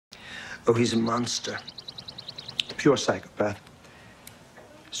Oh, he's a monster. Pure psychopath.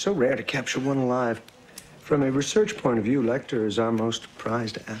 So rare to capture one alive. From a research point of view, Lecter is our most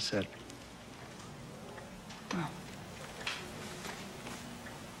prized asset. Oh.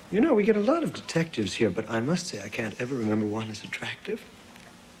 You know, we get a lot of detectives here, but I must say I can't ever remember one as attractive.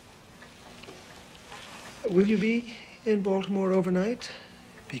 Will you be in Baltimore overnight?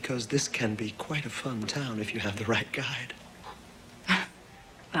 Because this can be quite a fun town if you have the right guide.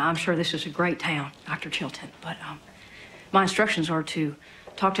 Well, I'm sure this is a great town, Dr. Chilton, but my instructions are to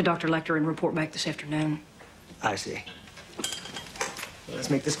talk to Dr. Lecter and report back this afternoon. I see. Well, let's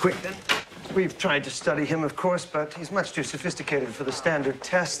make this quick, then. We've tried to study him, of course, but he's much too sophisticated for the standard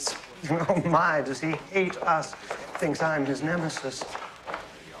tests. Oh, my, does he hate us. Thinks I'm his nemesis.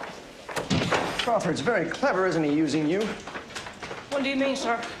 Crawford's very clever, isn't he, using you? What do you mean,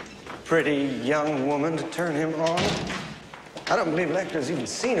 sir? Pretty young woman to turn him on. I don't believe Lecter's even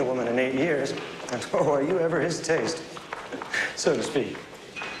seen a woman in 8 years. And, oh, are you ever his taste, so to speak?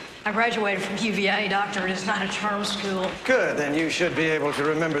 I graduated from UVA, Doctor. It is not a charm school. Good, then you should be able to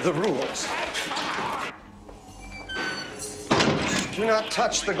remember the rules. Do not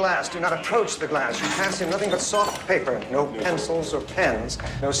touch the glass. Do not approach the glass. You pass him nothing but soft paper. No pencils or pens.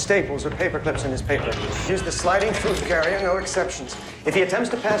 No staples or paper clips in his paper. Use the sliding fruit carrier, no exceptions. If he attempts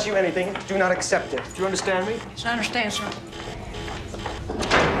to pass you anything, do not accept it. Do you understand me? Yes, I understand, sir.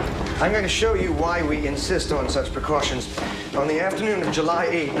 I'm going to show you why we insist on such precautions. On the afternoon of July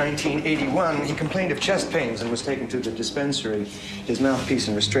 8, 1981, he complained of chest pains and was taken to the dispensary. His mouthpiece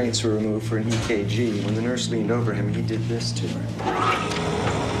and restraints were removed for an EKG. When the nurse leaned over him, he did this to her.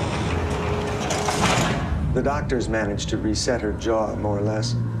 The doctors managed to reset her jaw, more or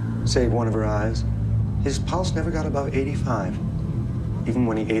less, save one of her eyes. His pulse never got above 85, even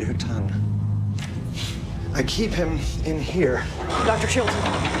when he ate her tongue. I keep him in here. Dr. Chilton.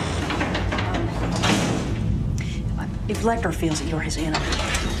 If Lecter feels that you're his enemy,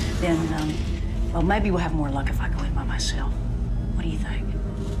 then, well, maybe we'll have more luck if I go in by myself. What do you think?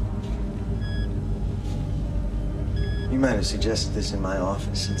 You might have suggested this in my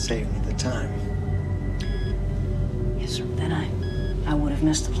office and saved me the time. Yes, sir. Then I would have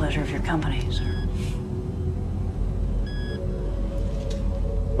missed the pleasure of your company, sir.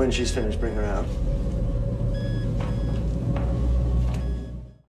 When she's finished, bring her out.